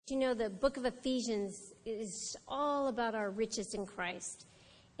You know, the book of Ephesians is all about our riches in Christ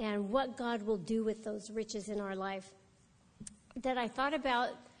and what God will do with those riches in our life. That I thought about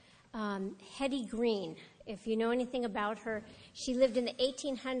Hetty Green. If you know anything about her, she lived in the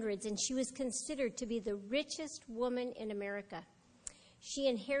 1800s, and she was considered to be the richest woman in America. She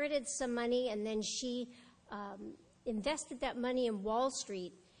inherited some money, and then she invested that money in Wall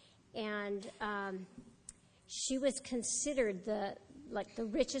Street, and she was considered the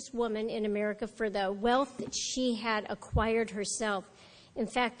richest woman in America for the wealth that she had acquired herself. In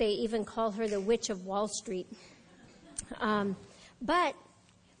fact, they even call her the Witch of Wall Street. But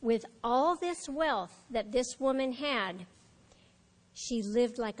with all this wealth that this woman had, she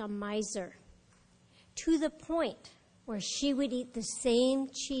lived like a miser, to the point where she would eat the same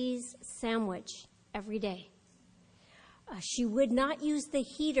cheese sandwich every day. She would not use the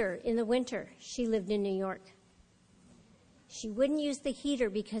heater in the winter. She lived in New York. She wouldn't use the heater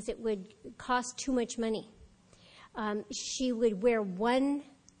because it would cost too much money. She would wear one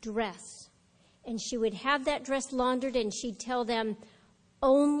dress, and she would have that dress laundered, and she'd tell them,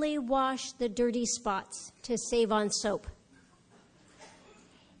 only wash the dirty spots to save on soap.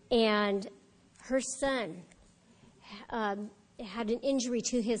 And her son had an injury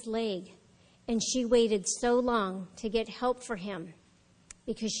to his leg, and she waited so long to get help for him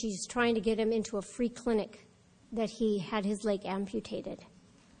because she's trying to get him into a free clinic that he had his leg amputated.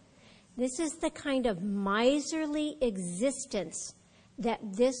 This is the kind of miserly existence that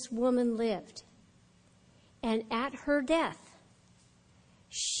this woman lived. And at her death,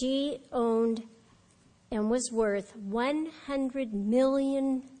 she owned and was worth $100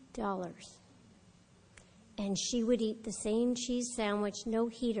 million. And she would eat the same cheese sandwich, no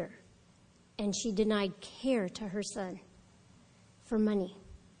heater. And she denied care to her son for money.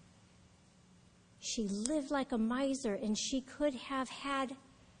 She lived like a miser, and she could have had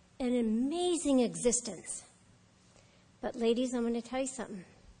an amazing existence. But ladies, I'm going to tell you something.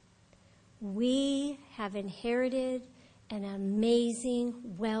 We have inherited an amazing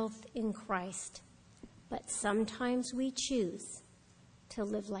wealth in Christ, but sometimes we choose to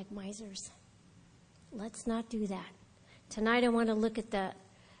live like misers. Let's not do that. Tonight I want to look at the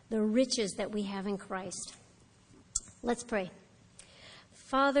riches that we have in Christ. Let's pray.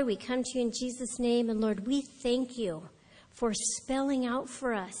 Father, we come to you in Jesus' name, and Lord, we thank you for spelling out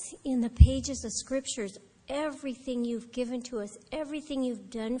for us in the pages of Scriptures everything you've given to us, everything you've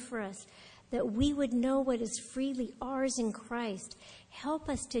done for us, that we would know what is freely ours in Christ. Help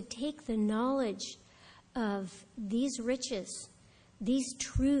us to take the knowledge of these riches, these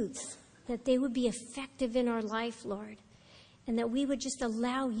truths, that they would be effective in our life, Lord, and that we would just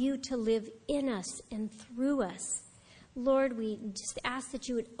allow you to live in us and through us. Lord, we just ask that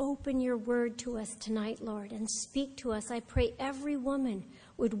you would open your word to us tonight, Lord, and speak to us. I pray every woman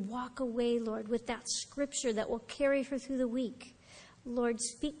would walk away, Lord, with that scripture that will carry her through the week. Lord,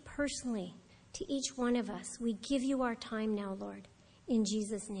 speak personally to each one of us. We give you our time now, Lord, in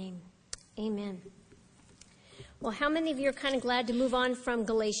Jesus' name. Amen. Well, how many of you are kind of glad to move on from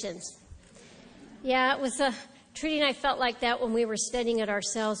Galatians? Yeah, it was Trudy and I felt like that when we were studying it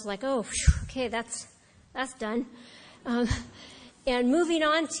ourselves, like, oh, okay, that's done. And moving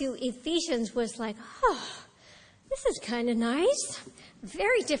on to Ephesians was like, oh, this is kind of nice.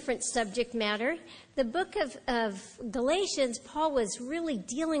 Very different subject matter. The book of Galatians, Paul was really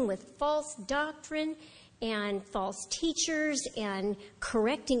dealing with false doctrine and false teachers and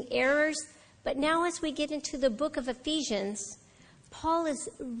correcting errors. But now as we get into the book of Ephesians, Paul is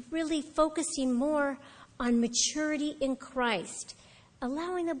really focusing more on maturity in Christ,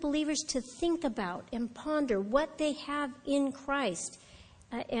 allowing the believers to think about and ponder what they have in Christ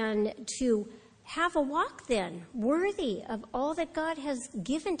and to have a walk then worthy of all that God has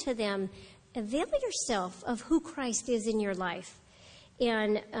given to them. Avail yourself of who Christ is in your life.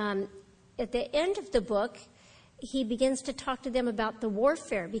 And at the end of the book, he begins to talk to them about the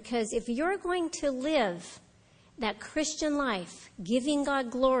warfare, because if you're going to live that Christian life, giving God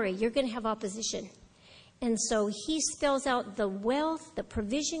glory, you're going to have opposition. And so he spells out the wealth, the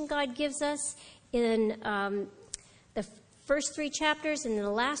provision God gives us in the first 3 chapters, and in the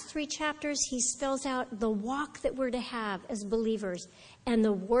last 3 chapters, he spells out the walk that we're to have as believers and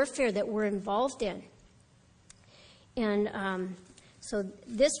the warfare that we're involved in. And so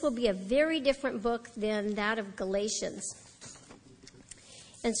this will be a very different book than that of Galatians.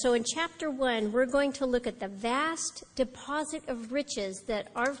 And so in chapter 1, we're going to look at the vast deposit of riches that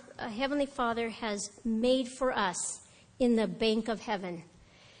our Heavenly Father has made for us in the bank of heaven.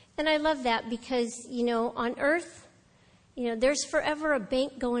 And I love that because, on earth, there's forever a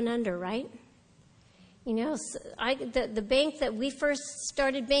bank going under, right? You know, the bank that we first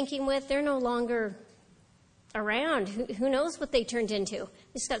started banking with, they're no longer around. Who knows what they turned into?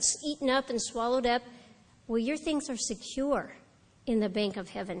 Just got eaten up and swallowed up. Well, your things are secure in the bank of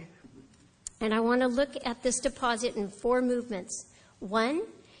heaven. And I want to look at this deposit in 4 movements. 1,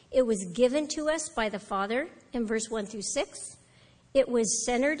 it was given to us by the Father in verse 1 through 6. It was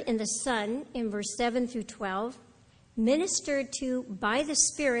centered in the Son in verse 7 through 12. Ministered to by the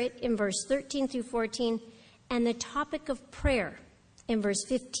Spirit in verse 13 through 14. And the topic of prayer in verse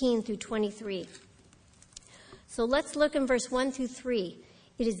 15 through 23. So let's look in verse 1 through 3.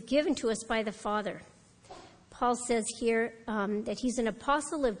 It is given to us by the Father. Paul says here that he's an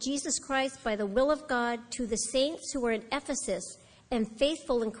apostle of Jesus Christ by the will of God to the saints who are in Ephesus and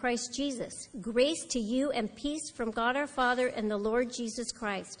faithful in Christ Jesus. Grace to you and peace from God our Father and the Lord Jesus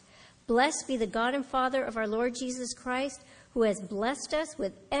Christ. Blessed be the God and Father of our Lord Jesus Christ, who has blessed us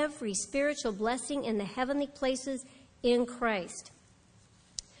with every spiritual blessing in the heavenly places in Christ.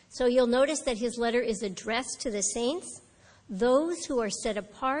 So you'll notice that his letter is addressed to the saints, those who are set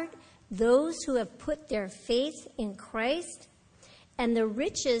apart, those who have put their faith in Christ, and the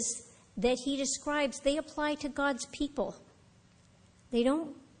riches that he describes, they apply to God's people. They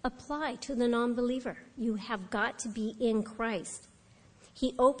don't apply to the non-believer. You have got to be in Christ.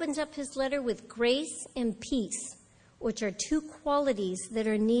 He opens up his letter with grace and peace, which are 2 qualities that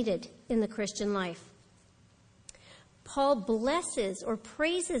are needed in the Christian life. Paul blesses or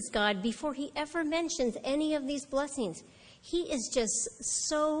praises God before he ever mentions any of these blessings. He is just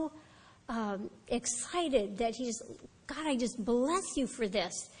so excited that God, I just bless you for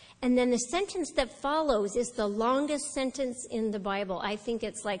this. And then the sentence that follows is the longest sentence in the Bible. I think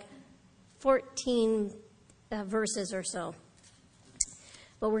it's like 14 verses or so.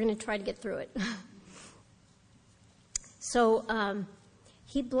 But we're going to try to get through it. So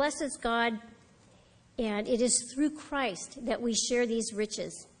he blesses God, and it is through Christ that we share these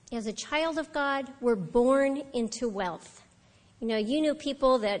riches. As a child of God, we're born into wealth. You knew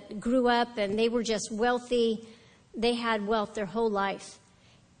people that grew up and they were just wealthy. They had wealth their whole life.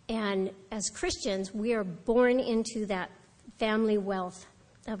 And as Christians, we are born into that family wealth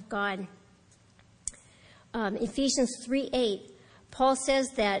of God. Ephesians 3:8, Paul says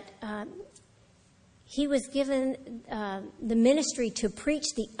that he was given the ministry to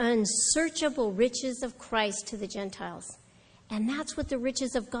preach the unsearchable riches of Christ to the Gentiles. And that's what the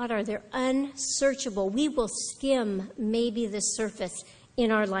riches of God are. They're unsearchable. We will skim maybe the surface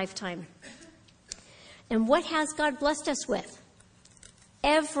in our lifetime. And what has God blessed us with?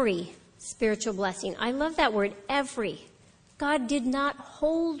 Every spiritual blessing. I love that word, every. God did not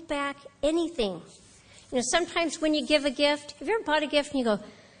hold back anything. Sometimes when you give a gift, have you ever bought a gift and you go,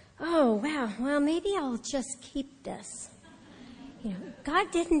 oh, wow, well, maybe I'll just keep this.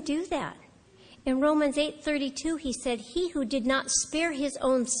 God didn't do that. In Romans 8:32, he said, he who did not spare his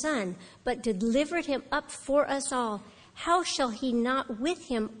own son, but delivered him up for us all, how shall he not with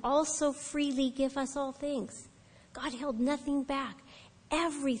him also freely give us all things? God held nothing back.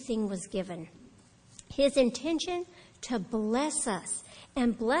 Everything was given. His intention to bless us,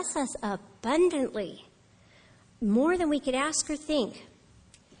 and bless us abundantly, more than we could ask or think.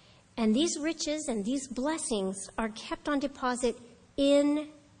 And these riches and these blessings are kept on deposit in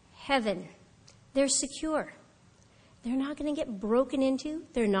heaven. They're secure. They're not going to get broken into.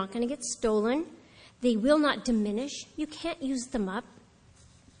 They're not going to get stolen. They will not diminish. You can't use them up.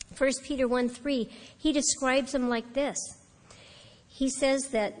 1 Peter 1:3, he describes them like this. He says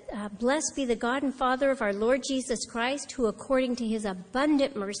that, blessed be the God and Father of our Lord Jesus Christ, who according to his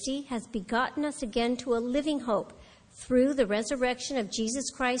abundant mercy has begotten us again to a living hope through the resurrection of Jesus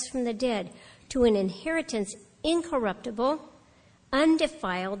Christ from the dead, to an inheritance incorruptible,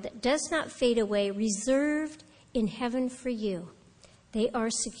 undefiled, that does not fade away, reserved in heaven for you. They are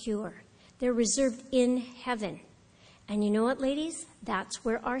secure. They're reserved in heaven. And you know what, ladies? That's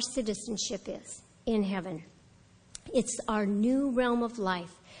where our citizenship is, in heaven. It's our new realm of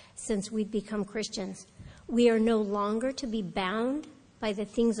life since we've become Christians. We are no longer to be bound by the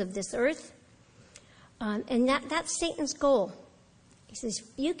things of this earth. And that's Satan's goal. He says,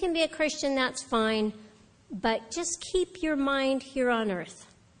 you can be a Christian, that's fine, but just keep your mind here on earth.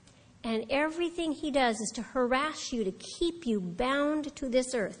 And everything he does is to harass you, to keep you bound to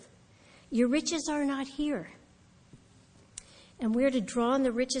this earth. Your riches are not here. And we're to draw on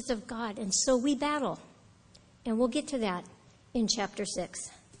the riches of God. And so we battle. And we'll get to that in chapter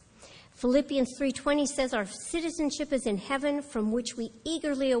 6. Philippians 3:20 says, our citizenship is in heaven, from which we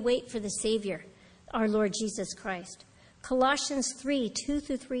eagerly await for the Savior, our Lord Jesus Christ. Colossians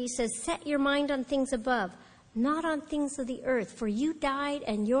 3:2-3 says, set your mind on things above, not on things of the earth, for you died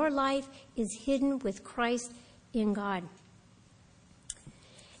and your life is hidden with Christ in God.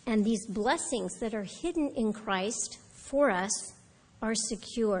 And these blessings that are hidden in Christ for us are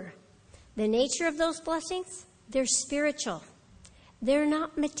secure. The nature of those blessings, they're spiritual. They're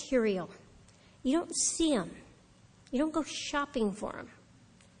not material. You don't see them. You don't go shopping for them.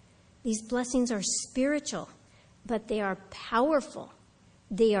 These blessings are spiritual, but they are powerful.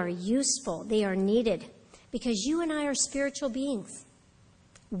 They are useful. They are needed. Because you and I are spiritual beings.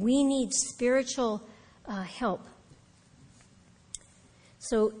 We need spiritual help.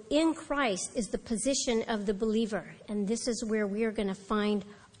 So in Christ is the position of the believer, and this is where we are going to find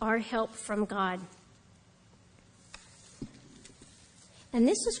our help from God. And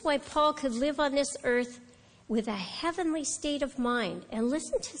this is why Paul could live on this earth with a heavenly state of mind. And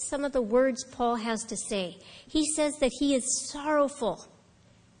listen to some of the words Paul has to say. He says that he is sorrowful,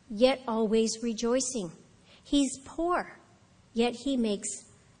 yet always rejoicing. He's poor, yet he makes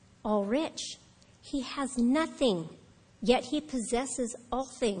all rich. He has nothing, yet he possesses all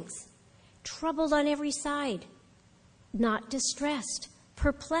things. Troubled on every side, not distressed.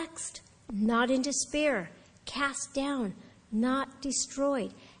 Perplexed, not in despair. Cast down, not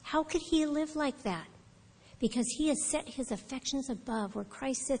destroyed. How could he live like that? Because he has set his affections above, where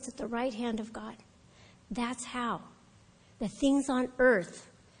Christ sits at the right hand of God. That's how. The things on earth,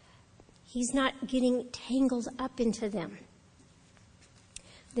 he's not getting tangled up into them.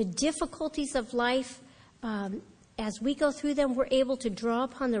 The difficulties of life, as we go through them, we're able to draw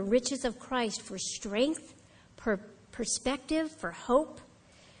upon the riches of Christ for strength, perspective, for hope.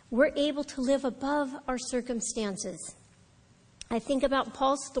 We're able to live above our circumstances. I think about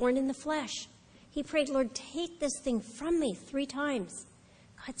Paul's thorn in the flesh. He prayed, Lord, take this thing from me 3 times.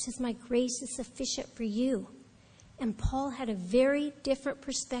 God says, my grace is sufficient for you. And Paul had a very different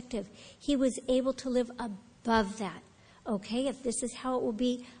perspective. He was able to live above that. Okay, if this is how it will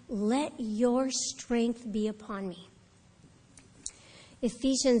be, let your strength be upon me.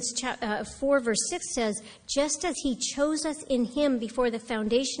 Ephesians 4 verse 6 says, just as he chose us in him before the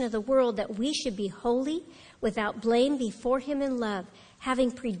foundation of the world, that we should be holy, without blame before him in love,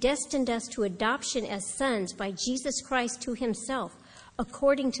 having predestined us to adoption as sons by Jesus Christ to himself,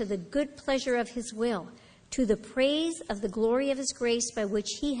 according to the good pleasure of his will, to the praise of the glory of his grace, by which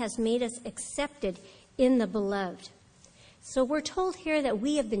he has made us accepted in the beloved. So we're told here that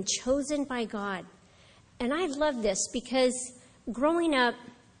we have been chosen by God. And I love this because growing up,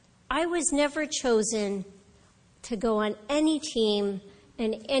 I was never chosen to go on any team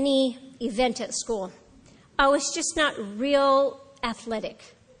in any event at school. I was just not real athletic.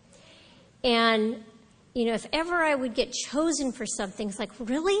 And, if ever I would get chosen for something, it's like,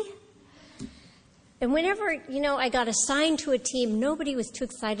 really? And whenever, I got assigned to a team, nobody was too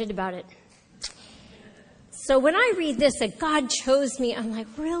excited about it. So when I read this, that God chose me, I'm like,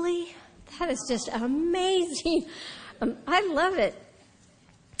 really? That is just amazing. I love it.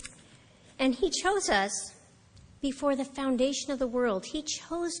 And he chose us before the foundation of the world. He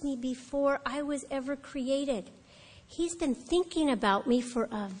chose me before I was ever created. He's been thinking about me for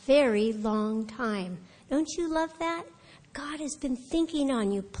a very long time. Don't you love that? God has been thinking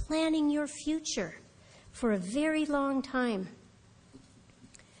on you, planning your future for a very long time.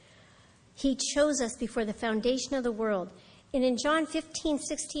 He chose us before the foundation of the world. And in John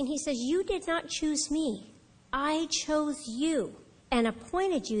 15:16, he says, you did not choose me. I chose you and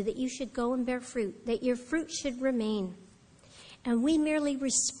appointed you that you should go and bear fruit, that your fruit should remain. And we merely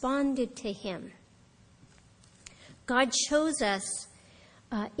responded to him. God chose us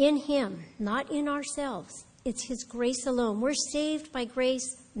in him, not in ourselves. It's his grace alone. We're saved by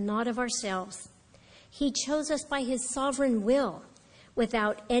grace, not of ourselves. He chose us by his sovereign will,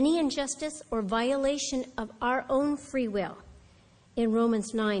 without any injustice or violation of our own free will, in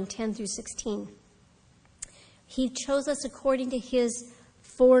Romans 9:10-16. He chose us according to his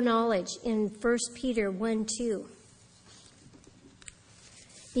foreknowledge in 1 Peter 1:2.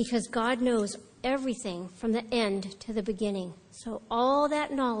 Because God knows everything from the end to the beginning. So all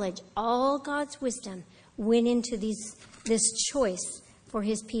that knowledge, all God's wisdom went into this choice for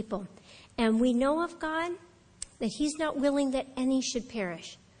his people. And we know of God that he's not willing that any should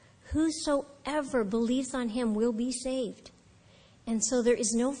perish. Whosoever believes on him will be saved. And so there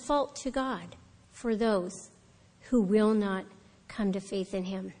is no fault to God for those who will not come to faith in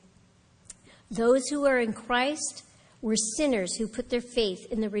him. Those who are in Christ were sinners who put their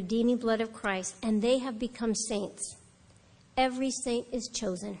faith in the redeeming blood of Christ, and they have become saints. Every saint is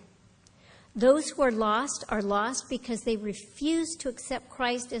chosen. Those who are lost because they refuse to accept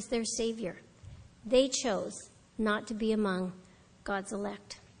Christ as their Savior. They chose not to be among God's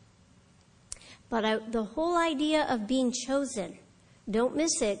elect. But the whole idea of being chosen, don't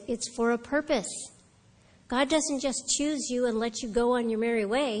miss it, it's for a purpose. God doesn't just choose you and let you go on your merry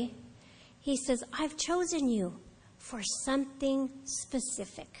way. He says, I've chosen you for something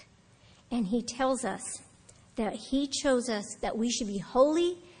specific. And he tells us that he chose us that we should be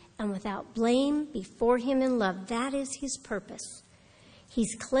holy and without blame before him in love. That is his purpose.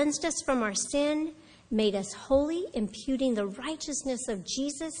 He's cleansed us from our sin, made us holy, imputing the righteousness of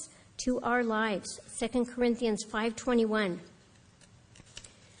Jesus to our lives. 2 Corinthians 5:21.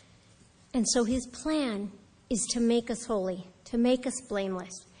 And so his plan is to make us holy, to make us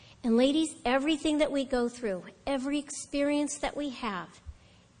blameless. And ladies, everything that we go through, every experience that we have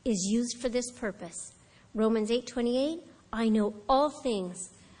is used for this purpose. Romans 8:28, I know all things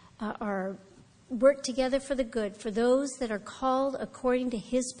are work together for the good, for those that are called according to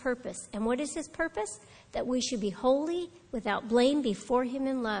his purpose. And what is his purpose? That we should be holy, without blame, before him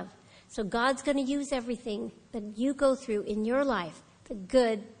in love. So God's going to use everything that you go through in your life, the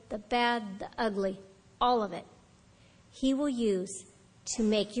good, the bad, the ugly, all of it. He will use to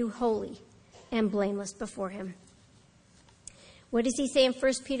make you holy and blameless before him. What does he say in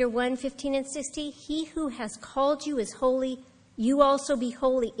 1 Peter 1:15 and 16? He who has called you is holy. You also be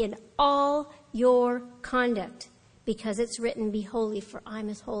holy in all your conduct, because it's written, be holy, for I'm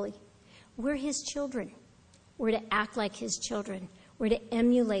as holy. We're his children. We're to act like his children. We're to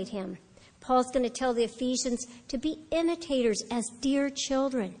emulate him. Paul's going to tell the Ephesians to be imitators as dear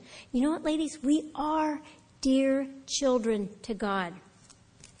children. You know what, ladies? We are dear children to God.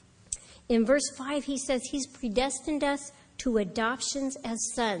 In verse 5, he says he's predestined us to adoptions as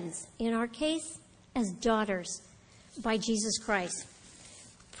sons. In our case, as daughters by Jesus Christ.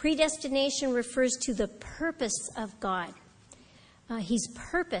 Predestination refers to the purpose of God. He's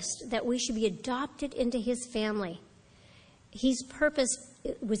purposed that we should be adopted into his family. His purpose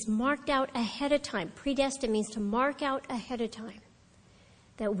was marked out ahead of time. Predestined means to mark out ahead of time.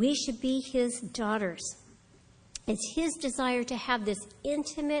 That we should be his daughters. It's his desire to have this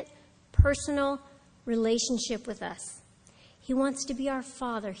intimate, personal relationship with us. He wants to be our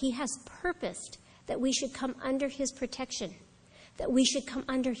father. He has purposed that we should come under his protection, that we should come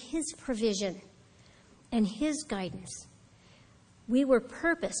under his provision and his guidance. We were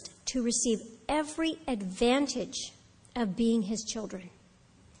purposed to receive every advantage of being his children.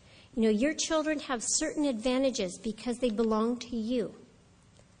 You know, your children have certain advantages because they belong to you.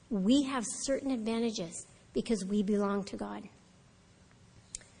 We have certain advantages because we belong to God.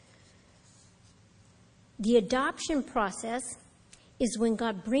 The adoption process is when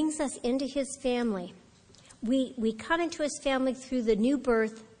God brings us into his family. We come into his family through the new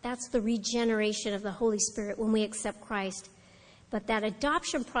birth. That's the regeneration of the Holy Spirit when we accept Christ. But that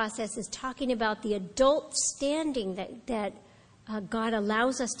adoption process is talking about the adult standing that God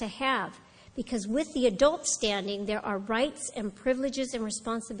allows us to have. Because with the adult standing, there are rights and privileges and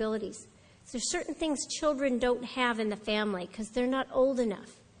responsibilities. So there's certain things children don't have in the family because they're not old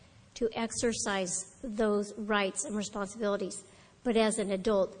enough to exercise those rights and responsibilities. But as an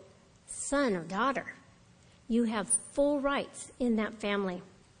adult son or daughter, you have full rights in that family.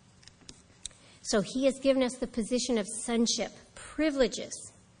 So he has given us the position of sonship,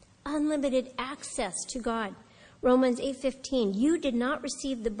 privileges, unlimited access to God. Romans 8:15, you did not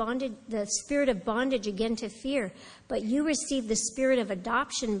receive the spirit of bondage again to fear, but you received the spirit of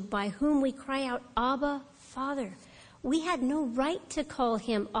adoption by whom we cry out, Abba, Father. We had no right to call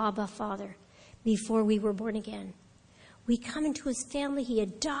him Abba, Father before we were born again. We come into his family, he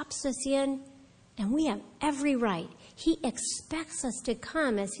adopts us in, and we have every right. He expects us to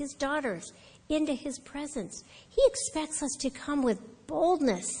come as his daughters into his presence. He expects us to come with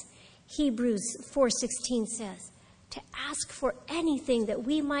boldness, Hebrews 4:16 says, to ask for anything that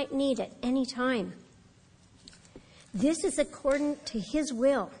we might need at any time. This is according to his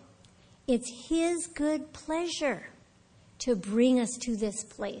will. It's his good pleasure to bring us to this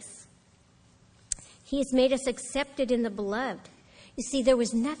place. He has made us accepted in the beloved. You see, there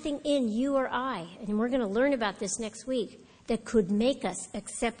was nothing in you or I, and we're going to learn about this next week, that could make us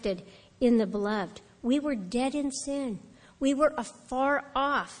accepted in the beloved. We were dead in sin. We were afar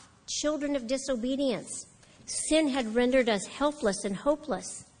off, children of disobedience. Sin had rendered us helpless and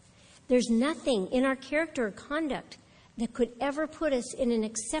hopeless. There's nothing in our character or conduct that could ever put us in an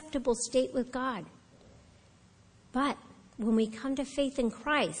acceptable state with God. But when we come to faith in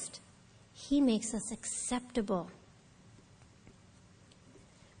Christ, he makes us acceptable.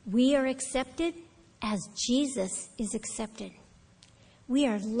 We are accepted as Jesus is accepted. We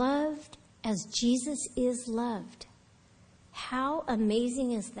are loved as Jesus is loved. How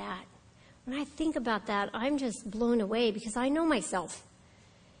amazing is that? When I think about that, I'm just blown away because I know myself.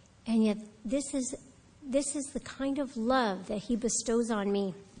 And yet this is the kind of love that he bestows on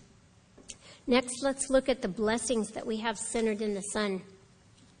me. Next, let's look at the blessings that we have centered in the Son.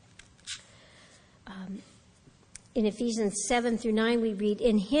 In Ephesians 7 through 9, we read,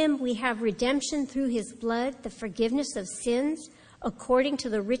 "In him we have redemption through his blood, the forgiveness of sins, according to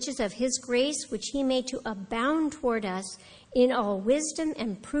the riches of his grace, which he made to abound toward us in all wisdom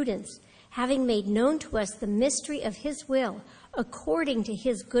and prudence, having made known to us the mystery of his will, according to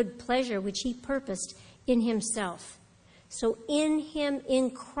his good pleasure, which he purposed in himself." So in him, in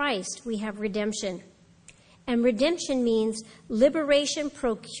Christ, we have redemption. And redemption means liberation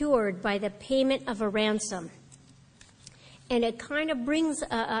procured by the payment of a ransom. And it kind of brings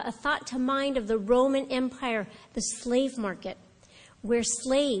a thought to mind of the Roman Empire, the slave market, where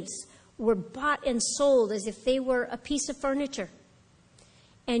slaves were bought and sold as if they were a piece of furniture.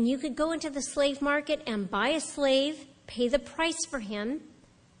 And you could go into the slave market and buy a slave, pay the price for him,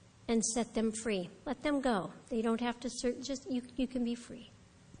 and set them free. Let them go. They don't have to search, you can be free.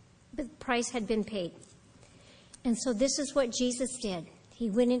 The price had been paid. And so this is what Jesus did. He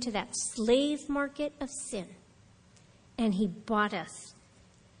went into that slave market of sin, and he bought us.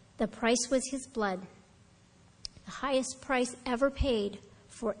 The price was his blood, the highest price ever paid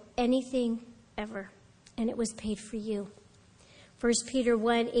for anything ever, and it was paid for you. 1 Peter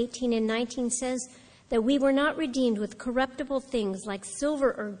 1:18 and 19 says that we were not redeemed with corruptible things like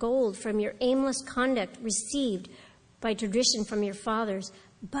silver or gold from your aimless conduct received by tradition from your fathers,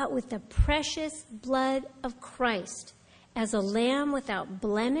 but with the precious blood of Christ, as a lamb without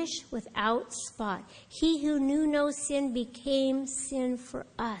blemish, without spot. He who knew no sin became sin for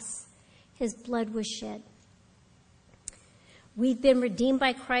us. His blood was shed. We've been redeemed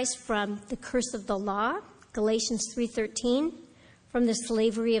by Christ from the curse of the law, Galatians 3:13, from the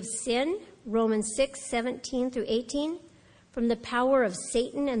slavery of sin, Romans 6:17 through 18, from the power of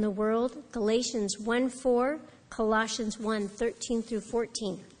Satan and the world, Galatians 1:4, Colossians 1:13 through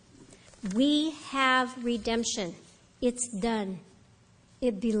 14. We have redemption. It's done.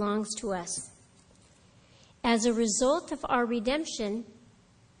 It belongs to us. As a result of our redemption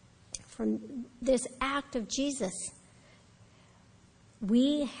from this act of Jesus,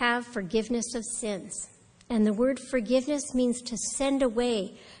 we have forgiveness of sins. And the word forgiveness means to send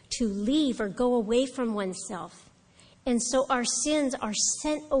away, to leave or go away from oneself. And so our sins are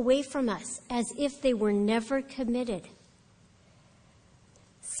sent away from us as if they were never committed.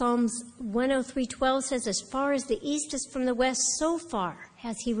 Psalms 103:12 says, "As far as the east is from the west, so far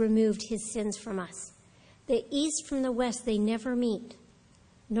has he removed his sins from us." The east from the west, they never meet.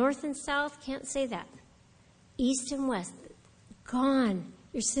 North and south can't say that. East and west, gone.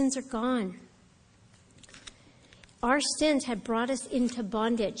 Your sins are gone. Our sins had brought us into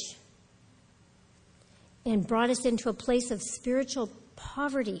bondage and brought us into a place of spiritual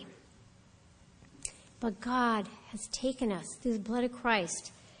poverty. But God has taken us through the blood of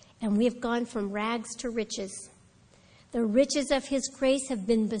Christ, and we have gone from rags to riches. The riches of his grace have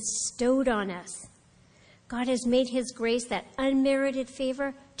been bestowed on us. God has made his grace, that unmerited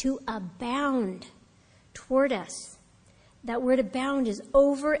favor, to abound toward us. That word abound is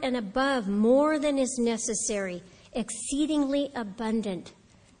over and above, more than is necessary, exceedingly abundant.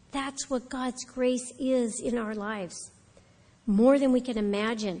 That's what God's grace is in our lives, more than we can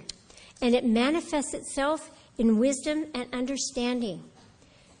imagine. And it manifests itself in wisdom and understanding.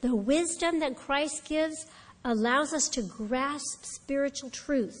 The wisdom that Christ gives allows us to grasp spiritual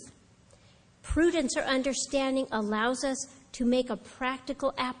truth. Prudence or understanding allows us to make a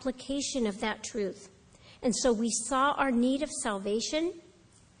practical application of that truth. And so we saw our need of salvation,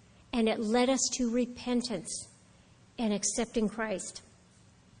 and it led us to repentance and accepting Christ.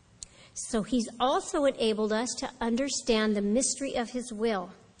 So he's also enabled us to understand the mystery of his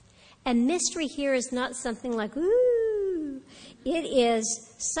will. And mystery here is not something like, ooh. It is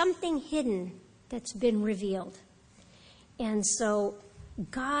something hidden that's been revealed. And so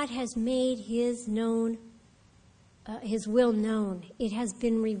God has made his will known. It has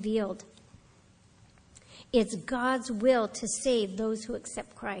been revealed. It's God's will to save those who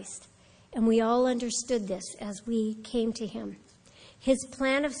accept Christ. And we all understood this as we came to him. His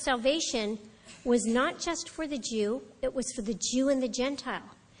plan of salvation was not just for the Jew, it was for the Jew and the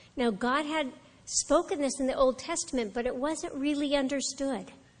Gentile. Now, God had spoken this in the Old Testament, but it wasn't really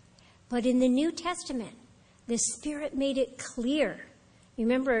understood. But in the New Testament, the Spirit made it clear. You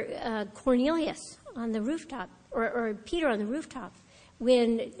remember Cornelius on the rooftop, or Peter on the rooftop,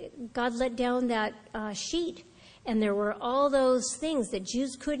 when God let down that sheet, and there were all those things that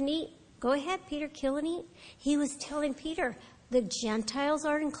Jews couldn't eat. Go ahead, Peter, kill and eat. He was telling Peter, the Gentiles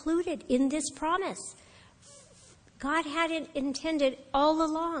are included in this promise. God had it intended all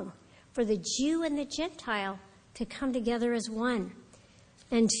along for the Jew and the Gentile to come together as one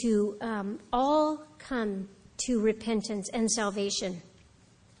and to all come to repentance and salvation.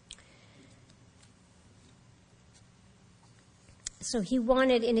 So he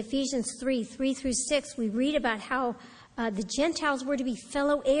wanted, in Ephesians 3:3-6, we read about how the Gentiles were to be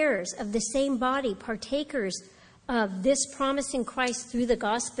fellow heirs of the same body, partakers of this promise in Christ through the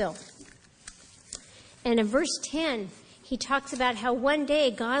gospel. And in verse 10, he talks about how one day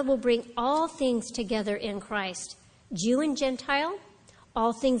God will bring all things together in Christ, Jew and Gentile,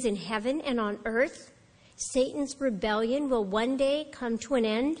 all things in heaven and on earth. Satan's rebellion will one day come to an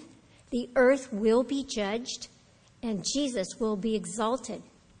end. The earth will be judged, and Jesus will be exalted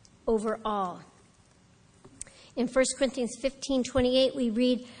over all. In 1 Corinthians 15:28, we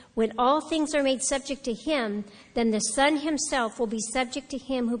read, when all things are made subject to him, then the Son himself will be subject to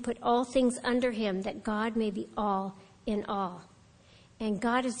him who put all things under him, that God may be all in all. And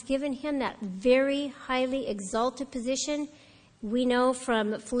God has given him that very highly exalted position. We know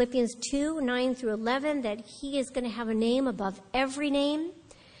from Philippians 2:9-11 that he is going to have a name above every name,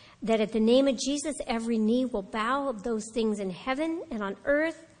 that at the name of Jesus, every knee will bow of those things in heaven and on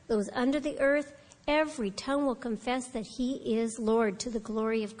earth, those under the earth. Every tongue will confess that he is Lord, to the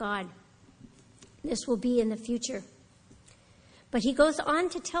glory of God. This will be in the future. But he goes on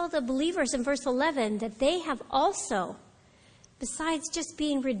to tell the believers in verse 11 that they have also, besides just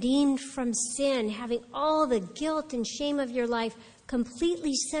being redeemed from sin, having all the guilt and shame of your life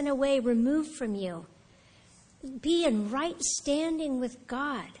completely sent away, removed from you, be in right standing with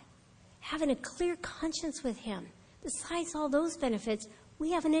God, having a clear conscience with him. Besides all those benefits,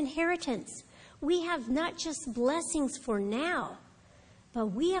 we have an inheritance. We have not just blessings for now, but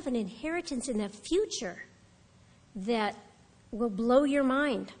we have an inheritance in the future that will blow your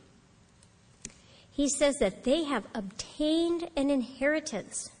mind. He says that they have obtained an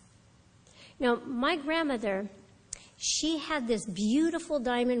inheritance. Now, my grandmother, she had this beautiful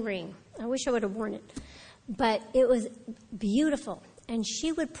diamond ring. I wish I would have worn it, but it was beautiful. And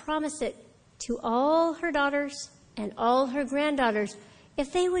she would promise it to all her daughters and all her granddaughters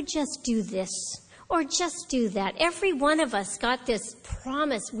if they would just do this or just do that. Every one of us got this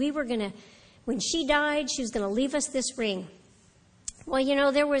promise. We were going to, when she died, she was going to leave us this ring. Well, you know,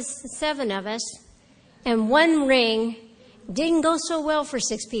 there was 7 of us, and one ring didn't go so well for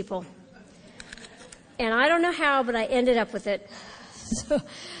 6 people. And I don't know how, but I ended up with it.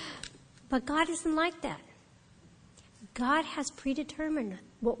 But God isn't like that. God has predetermined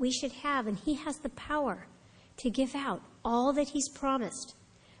what we should have, and he has the power to give out all that he's promised.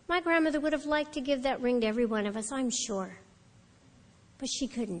 My grandmother would have liked to give that ring to every one of us, I'm sure. But she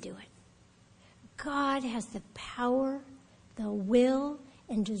couldn't do it. God has the power, the will,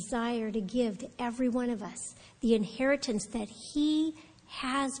 and desire to give to every one of us the inheritance that he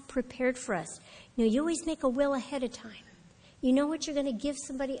has prepared for us. You know, you always make a will ahead of time. You know what you're going to give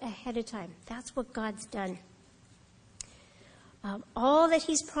somebody ahead of time. That's what God's done. All that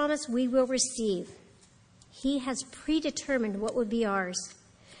he's promised, we will receive. He has predetermined what would be ours.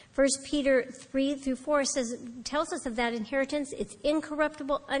 1 Peter 3-4 tells us of that inheritance. It's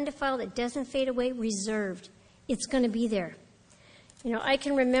incorruptible, undefiled, it doesn't fade away, reserved. It's going to be there. You know, I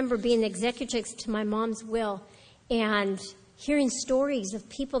can remember being the executrix to my mom's will and hearing stories of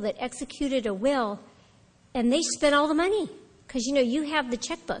people that executed a will and they spent all the money. Because, you know, you have the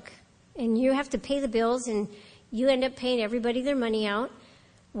checkbook and you have to pay the bills and you end up paying everybody their money out.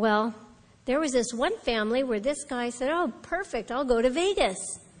 Well, there was this one family where this guy said, oh, perfect, I'll go to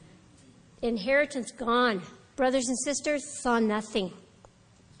Vegas. Inheritance gone. Brothers and sisters saw nothing.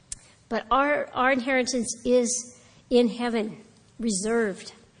 But our inheritance is in heaven,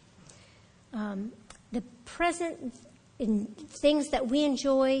 reserved. The present things that we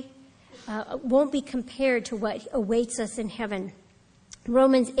enjoy won't be compared to what awaits us in heaven.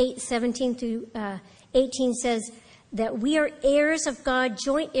 Romans 8:17-18 says that we are heirs of God,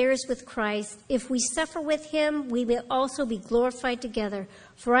 joint heirs with Christ. If we suffer with him, we will also be glorified together.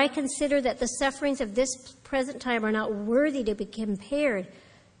 For I consider that the sufferings of this present time are not worthy to be compared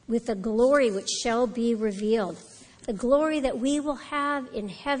with the glory which shall be revealed. The glory that we will have in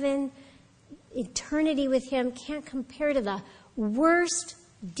heaven, eternity with him, can't compare to the worst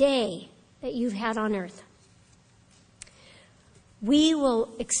day that you've had on earth. We will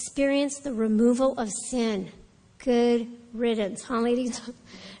experience the removal of sin. Good riddance, huh, ladies?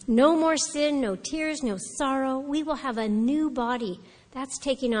 No more sin, no tears, no sorrow. We will have a new body. That's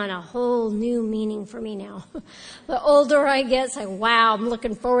taking on a whole new meaning for me now. The older I get, I'm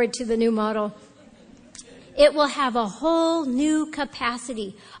looking forward to the new model. It will have a whole new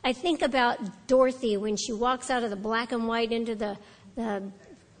capacity. I think about Dorothy when she walks out of the black and white into the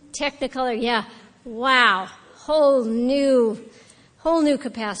Technicolor. Yeah, wow, whole new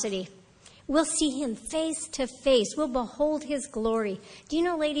capacity. We'll see him face to face. We'll behold his glory. Do you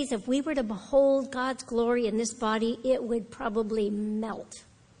know, ladies, if we were to behold God's glory in this body, it would probably melt.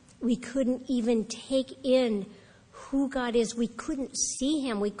 We couldn't even take in who God is. We couldn't see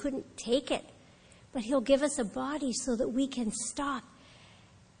him. We couldn't take it. But he'll give us a body so that we can stop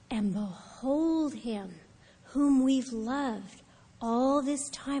and behold him, whom we've loved all this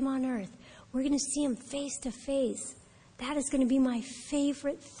time on earth. We're going to see him face to face. That is going to be my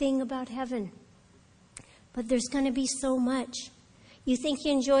favorite thing about heaven. But there's going to be so much. You think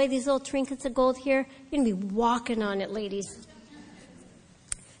you enjoy these little trinkets of gold here? You're going to be walking on it, ladies.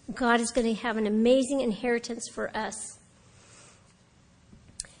 God is going to have an amazing inheritance for us.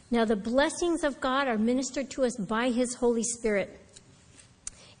 Now, the blessings of God are ministered to us by his Holy Spirit.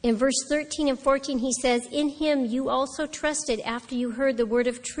 In verse 13 and 14, he says, "In him you also trusted after you heard the word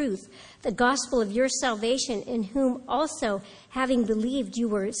of truth, the gospel of your salvation, in whom also, having believed, you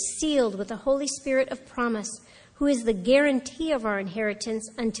were sealed with the Holy Spirit of promise, who is the guarantee of our inheritance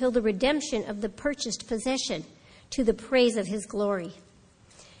until the redemption of the purchased possession, to the praise of his glory."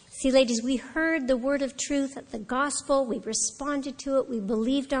 See, ladies, we heard the word of truth, the gospel, we responded to it, we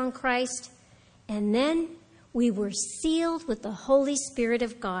believed on Christ, and then we were sealed with the Holy Spirit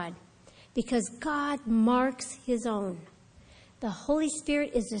of God, because God marks his own. The Holy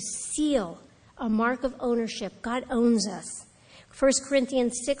Spirit is a seal, a mark of ownership. God owns us. 1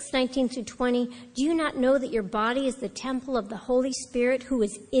 Corinthians 6:19-20, "Do you not know that your body is the temple of the Holy Spirit who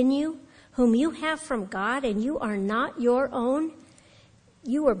is in you, whom you have from God, and you are not your own?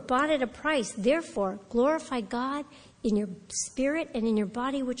 You were bought at a price. Therefore, glorify God in your spirit and in your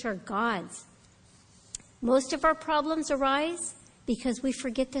body, which are God's." Most of our problems arise because we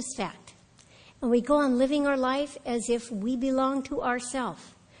forget this fact. And we go on living our life as if we belong to ourselves.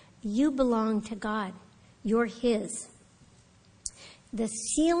 You belong to God. You're his. The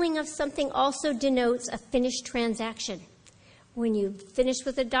sealing of something also denotes a finished transaction. When you finish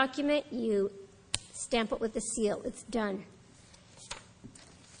with a document, you stamp it with a seal. It's done.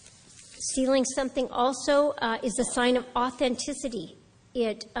 Sealing something also is a sign of authenticity.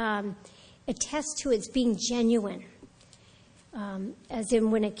 It attests to its being genuine. As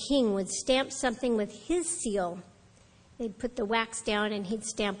in when a king would stamp something with his seal, they'd put the wax down and he'd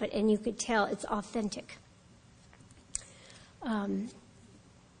stamp it, and you could tell it's authentic. And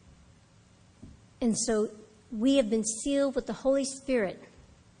so we have been sealed with the Holy Spirit.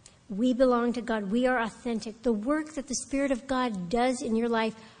 We belong to God. We are authentic. The work that the Spirit of God does in your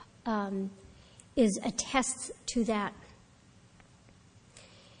life is attests to that.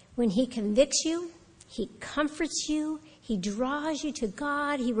 When he convicts you, he comforts you, he draws you to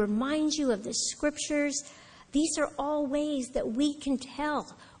God, he reminds you of the scriptures. These are all ways that we can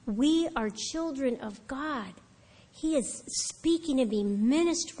tell we are children of God. He is speaking to me,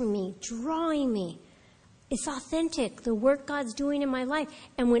 ministering me, drawing me. It's authentic, the work God's doing in my life.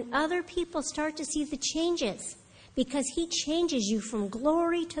 And when other people start to see the changes, because he changes you from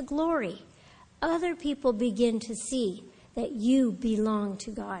glory to glory, other people begin to see that you belong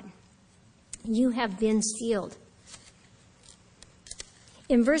to God. You have been sealed.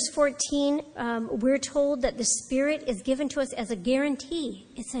 In verse 14, we're told that the Spirit is given to us as a guarantee.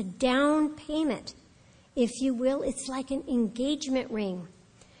 It's a down payment, if you will. It's like an engagement ring.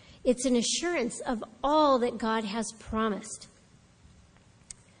 It's an assurance of all that God has promised.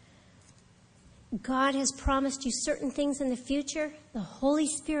 God has promised you certain things in the future. The Holy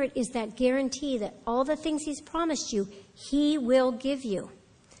Spirit is that guarantee that all the things he's promised you, he will give you.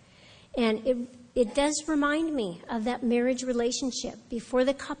 And it does remind me of that marriage relationship. Before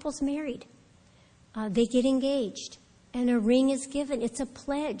the couple's married, they get engaged, and a ring is given. It's a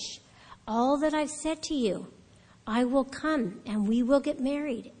pledge. All that I've said to you, I will come, and we will get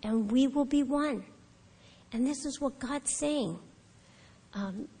married, and we will be one. And this is what God's saying.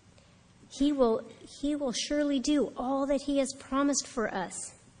 He will surely do all that he has promised for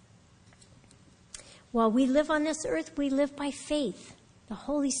us. While we live on this earth, we live by faith. The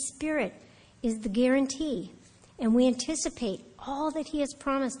Holy Spirit is the guarantee, and we anticipate all that he has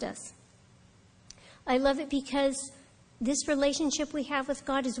promised us. I love it because this relationship we have with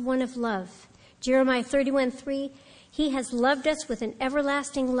God is one of love. Jeremiah 31:3, he has loved us with an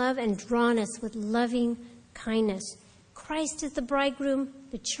everlasting love and drawn us with loving kindness. Christ is the bridegroom.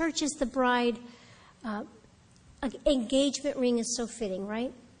 The church is the bride. An engagement ring is so fitting,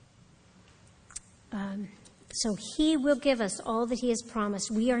 right? So he will give us all that he has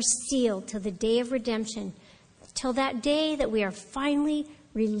promised. We are sealed till the day of redemption, till that day that we are finally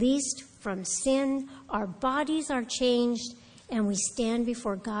released from sin, our bodies are changed, and we stand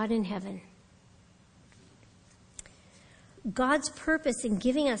before God in heaven. God's purpose in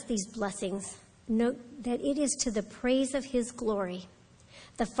giving us these blessings, note that it is to the praise of his glory.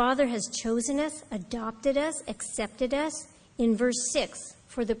 The Father has chosen us, adopted us, accepted us, in verse 6,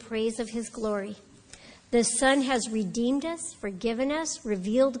 for the praise of his glory. The Son has redeemed us, forgiven us,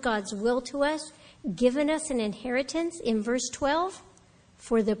 revealed God's will to us, given us an inheritance, in verse 12,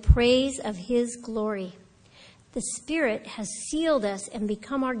 for the praise of his glory. The Spirit has sealed us and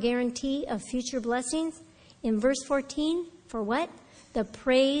become our guarantee of future blessings, in verse 14, for what? The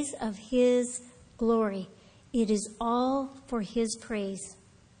praise of his glory. It is all for his praise.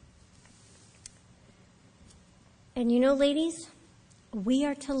 And you know, ladies, we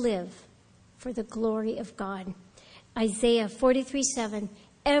are to live for the glory of God. Isaiah 43:7,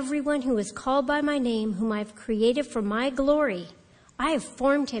 everyone who is called by my name, whom I have created for my glory, I have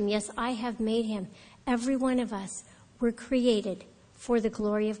formed him. Yes, I have made him. Every one of us were created for the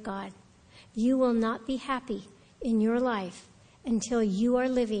glory of God. You will not be happy in your life until you are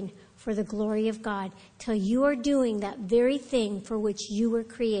living for the glory of God, till you are doing that very thing for which you were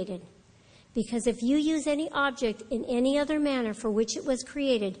created. Because if you use any object in any other manner for which it was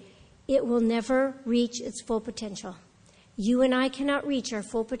created, it will never reach its full potential. You and I cannot reach our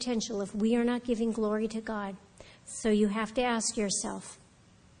full potential if we are not giving glory to God. So you have to ask yourself,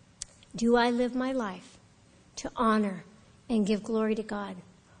 do I live my life to honor and give glory to God?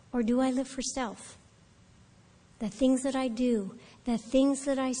 Or do I live for self? The things that I do, the things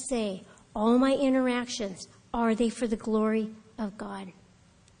that I say, all my interactions, are they for the glory of God?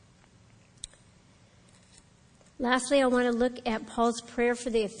 Lastly, I want to look at Paul's prayer for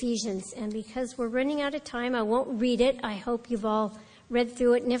the Ephesians. And because we're running out of time, I won't read it. I hope you've all read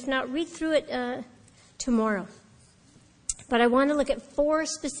through it. And if not, read through it tomorrow. But I want to look at 4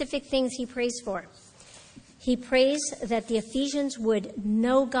 specific things he prays for. He prays that the Ephesians would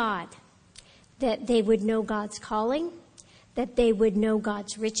know God, that they would know God's calling, that they would know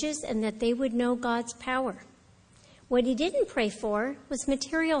God's riches, and that they would know God's power. What he didn't pray for was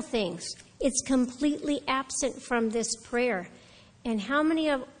material things. It's completely absent from this prayer. And how many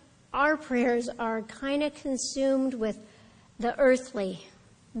of our prayers are kind of consumed with the earthly,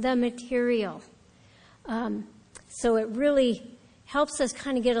 the material? So it really helps us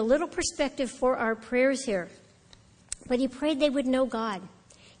kind of get a little perspective for our prayers here. But he prayed they would know God.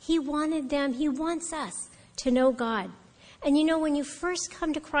 He wanted them, he wants us to know God. And you know, when you first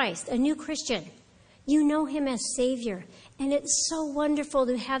come to Christ, a new Christian, you know him as Savior. And it's so wonderful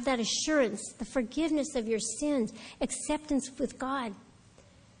to have that assurance, the forgiveness of your sins, acceptance with God.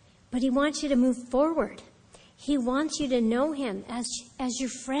 But he wants you to move forward. He wants you to know him as your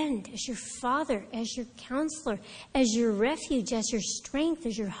friend, as your father, as your counselor, as your refuge, as your strength,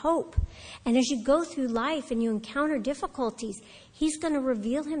 as your hope. And as you go through life and you encounter difficulties, he's going to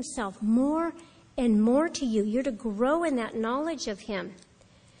reveal himself more and more to you. You're to grow in that knowledge of him.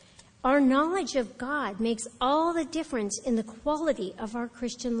 Our knowledge of God makes all the difference in the quality of our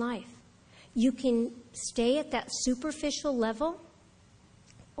Christian life. You can stay at that superficial level,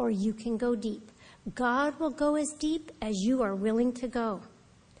 or you can go deep. God will go as deep as you are willing to go.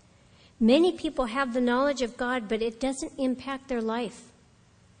 Many people have the knowledge of God, but it doesn't impact their life.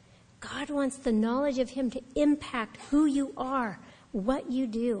 God wants the knowledge of him to impact who you are, what you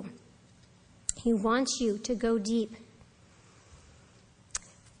do. He wants you to go deep.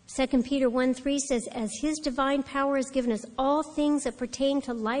 2 Peter 1:3 says, as his divine power has given us all things that pertain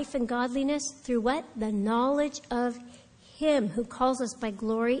to life and godliness through what? The knowledge of him who calls us by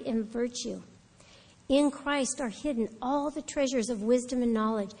glory and virtue. In Christ are hidden all the treasures of wisdom and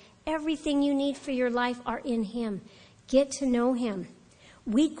knowledge. Everything you need for your life are in him. Get to know him.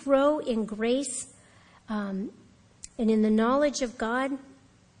 We grow in grace and in the knowledge of God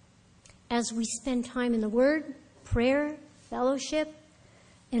as we spend time in the Word, prayer, fellowship,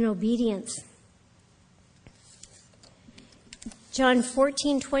 and obedience. John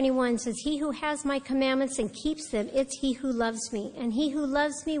 14:21 says, he who has my commandments and keeps them, it's he who loves me. And he who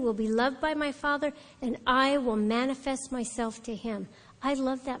loves me will be loved by my Father, and I will manifest myself to him. I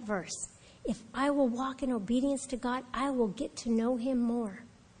love that verse. If I will walk in obedience to God, I will get to know him more.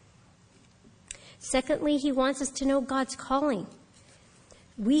 Secondly, he wants us to know God's calling.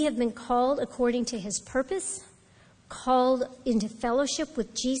 We have been called according to his purpose, called into fellowship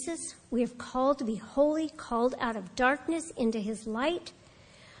with Jesus. We are called to be holy, called out of darkness into his light.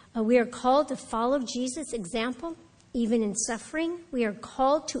 We are called to follow Jesus' example, even in suffering. We are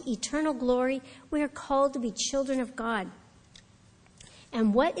called to eternal glory. We are called to be children of God.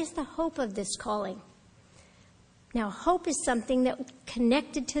 And what is the hope of this calling? Now, hope is something that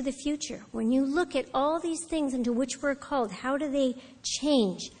connected to the future. When you look at all these things into which we're called, how do they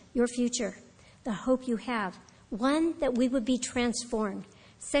change your future? The hope you have. One, that we would be transformed.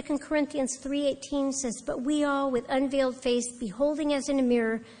 2 Corinthians 3:18 says, "But we all, with unveiled face, beholding as in a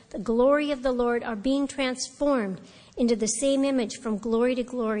mirror the glory of the Lord, are being transformed into the same image from glory to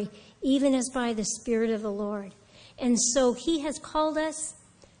glory, even as by the Spirit of the Lord." And so he has called us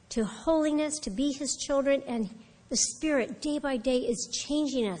to holiness, to be his children, and the Spirit, day by day, is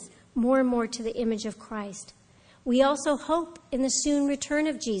changing us more and more to the image of Christ. We also hope in the soon return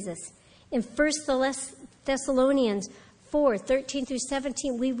of Jesus. In 1 Thessalonians 4:13 through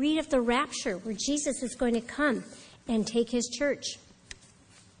 17, we read of the rapture, where Jesus is going to come and take his church,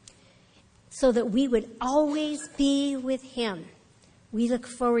 so that we would always be with him. We look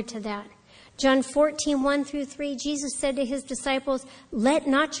forward to that. John 14:1 through 3, Jesus said to his disciples, "Let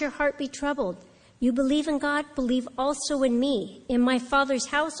not your heart be troubled. You believe in God, believe also in me. In my Father's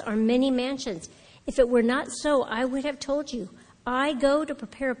house are many mansions. If it were not so, I would have told you. I go to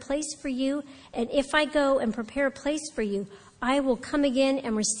prepare a place for you, and if I go and prepare a place for you, I will come again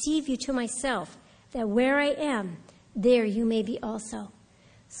and receive you to myself, that where I am, there you may be also."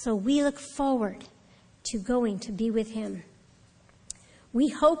 So we look forward to going to be with him. We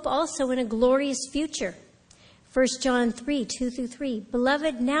hope also in a glorious future. 1 John 3:2 through 3,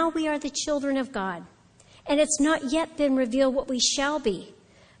 "Beloved, now we are the children of God, and it's not yet been revealed what we shall be.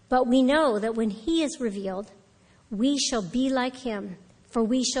 But we know that when he is revealed, we shall be like him, for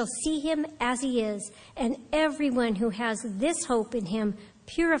we shall see him as he is. And everyone who has this hope in him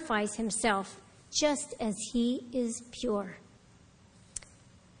purifies himself, just as he is pure."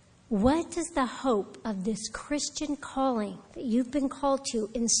 What does the hope of this Christian calling that you've been called to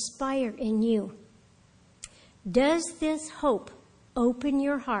inspire in you? Does this hope open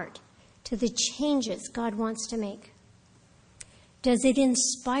your heart to the changes God wants to make? Does it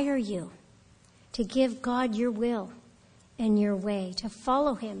inspire you to give God your will and your way, to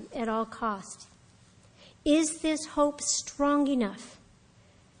follow him at all cost? Is this hope strong enough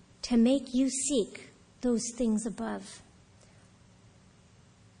to make you seek those things above?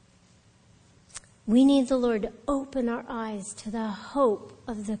 We need the Lord to open our eyes to the hope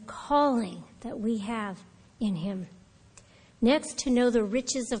of the calling that we have in him. Next, to know the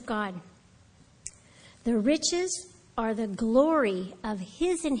riches of God. The riches are the glory of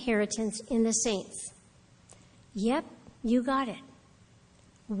his inheritance in the saints. Yep, you got it.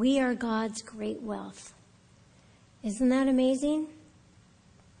 We are God's great wealth. Isn't that amazing?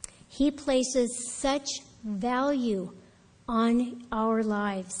 He places such value on our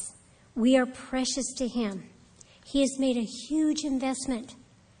lives. We are precious to him. He has made a huge investment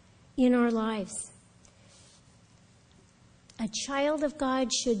in our lives. A child of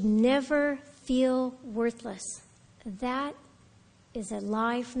God should never feel worthless. That is a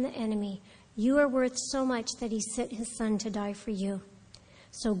lie from the enemy. You are worth so much that he sent his son to die for you.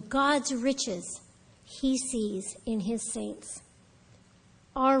 So God's riches, he sees in his saints.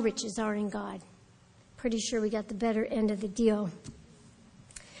 Our riches are in God. Pretty sure we got the better end of the deal.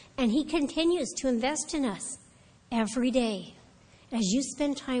 And he continues to invest in us every day. As you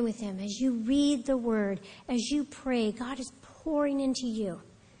spend time with him, as you read the word, as you pray, God is pouring into you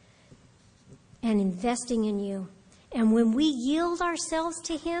and investing in you. And when we yield ourselves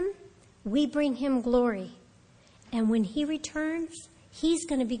to him, we bring him glory. And when he returns, he's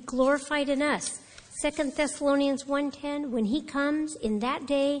going to be glorified in us. 2 Thessalonians 1:10, when he comes in that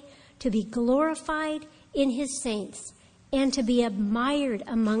day to be glorified in his saints and to be admired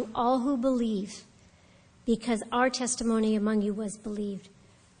among all who believe, because our testimony among you was believed.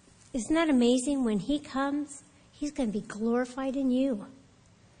 Isn't that amazing? When he comes, he's going to be glorified in you.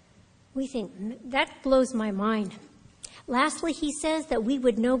 We think, that blows my mind. Lastly, he says that we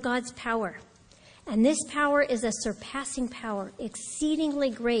would know God's power. And this power is a surpassing power, exceedingly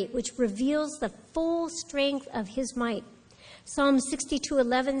great, which reveals the full strength of his might. Psalm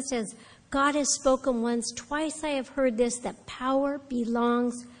 62:11 says, God has spoken once, twice I have heard this, that power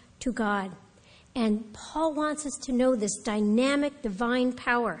belongs to God. And Paul wants us to know this dynamic divine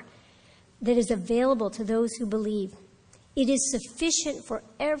power that is available to those who believe. It is sufficient for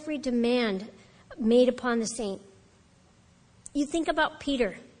every demand made upon the saint. You think about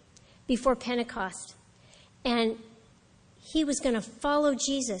Peter before Pentecost, and he was going to follow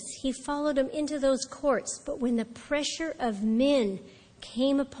Jesus. He followed him into those courts, but when the pressure of men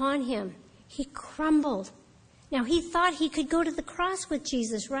came upon him, he crumbled. Now, he thought he could go to the cross with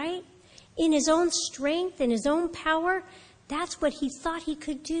Jesus, right? In his own strength, in his own power, that's what he thought he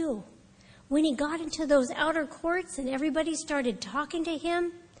could do. When he got into those outer courts and everybody started talking to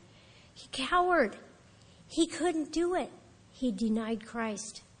him, he cowered. He couldn't do it. He denied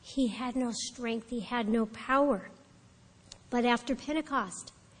Christ. He had no strength. He had no power. But after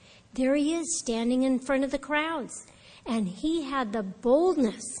Pentecost, there he is standing in front of the crowds. And he had the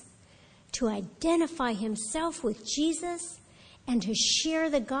boldness to identify himself with Jesus and to share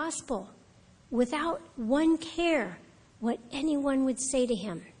the gospel without one care what anyone would say to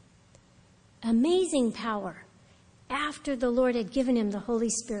him. Amazing power after the Lord had given him the Holy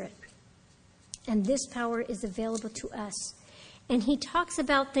Spirit. And this power is available to us. And he talks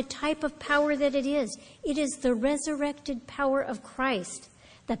about the type of power that it is. It is the resurrected power of Christ,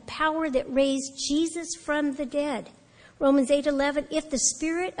 the power that raised Jesus from the dead. Romans 8:11, if the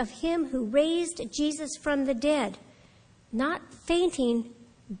spirit of him who raised Jesus from the dead, not fainting,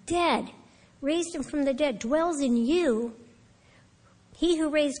 dead, raised him from the dead, dwells in you, he who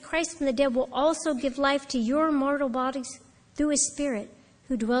raised Christ from the dead will also give life to your mortal bodies through his Spirit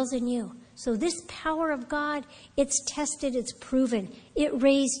who dwells in you. So this power of God, it's tested, it's proven. It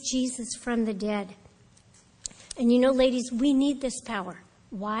raised Jesus from the dead. And you know, ladies, we need this power.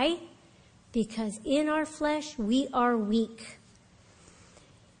 Why? Because in our flesh, we are weak.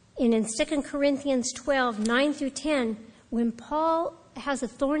 And in 2 Corinthians 12, 9 through 10, when Paul has a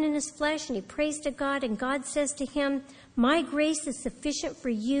thorn in his flesh and he prays to God, and God says to him, my grace is sufficient for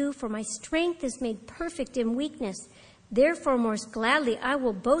you, for my strength is made perfect in weakness. Therefore, most gladly, I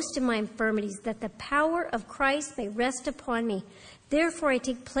will boast in my infirmities, that the power of Christ may rest upon me. Therefore, I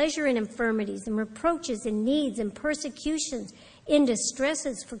take pleasure in infirmities and reproaches and needs and persecutions, in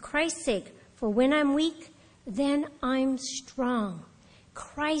distresses for Christ's sake. For when I'm weak, then I'm strong.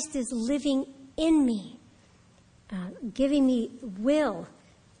 Christ is living in me, giving me will.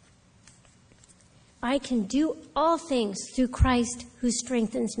 I can do all things through Christ who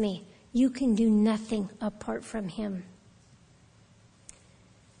strengthens me. You can do nothing apart from him.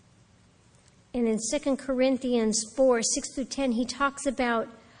 And in 2 Corinthians 4, 6 through 10, he talks about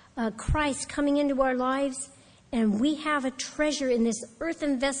Christ coming into our lives, and we have a treasure in this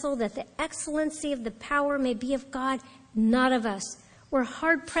earthen vessel, that the excellency of the power may be of God, not of us. We're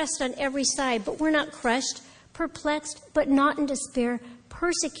hard-pressed on every side, but we're not crushed, perplexed, but not in despair,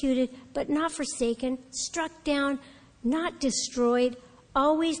 persecuted, but not forsaken, struck down, not destroyed,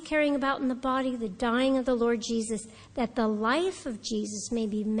 always carrying about in the body the dying of the Lord Jesus, that the life of Jesus may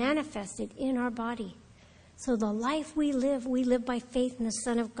be manifested in our body. So the life we live by faith in the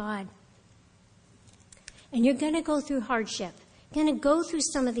Son of God. And you're going to go through hardship. You're going to go through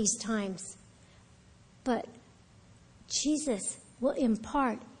some of these times. But Jesus will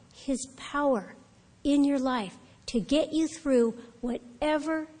impart his power in your life to get you through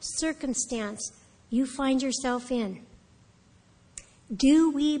whatever circumstance you find yourself in.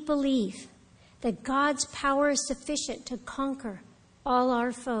 Do we believe that God's power is sufficient to conquer all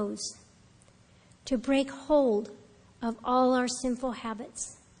our foes, to break hold of all our sinful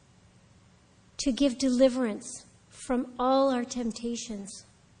habits, to give deliverance from all our temptations,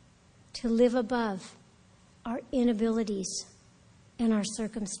 to live above our inabilities and our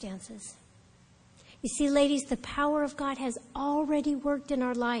circumstances? You see, ladies, the power of God has already worked in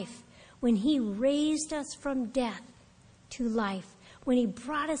our life when he raised us from death to life, when he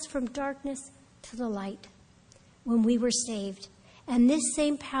brought us from darkness to the light, when we were saved. And this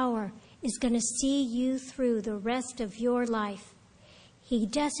same power is going to see you through the rest of your life. He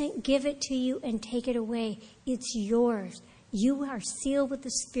doesn't give it to you and take it away. It's yours. You are sealed with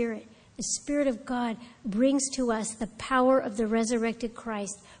the Spirit. The Spirit of God brings to us the power of the resurrected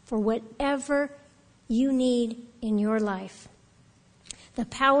Christ for whatever you need in your life. The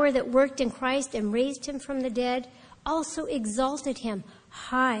power that worked in Christ and raised him from the dead also exalted him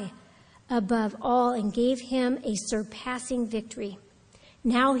high above all and gave him a surpassing victory.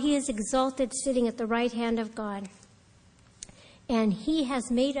 Now he is exalted, sitting at the right hand of God. And he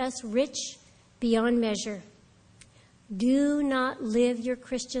has made us rich beyond measure. Do not live your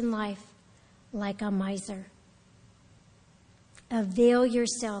Christian life like a miser. Avail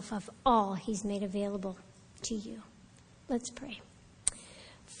yourself of all he's made available to you. Let's pray.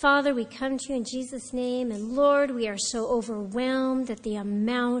 Father, we come to you in Jesus' name, and Lord, we are so overwhelmed at the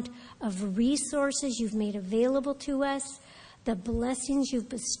amount of resources you've made available to us, the blessings you've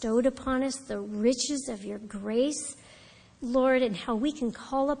bestowed upon us, the riches of your grace, Lord, and how we can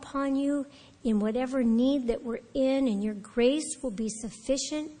call upon you in whatever need that we're in, and your grace will be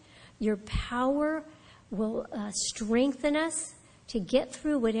sufficient. Your power will strengthen us to get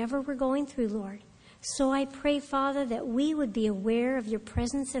through whatever we're going through, Lord. So I pray, Father, that we would be aware of your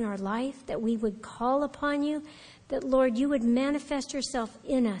presence in our life, that we would call upon you, that, Lord, you would manifest yourself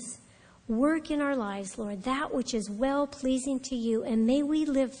in us. Work in our lives, Lord, that which is well-pleasing to you. And may we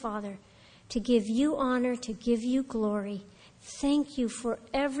live, Father, to give you honor, to give you glory. Thank you for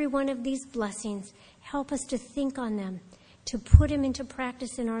every one of these blessings. Help us to think on them, to put them into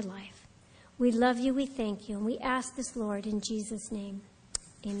practice in our life. We love you, we thank you, and we ask this, Lord, in Jesus' name.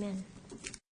 Amen.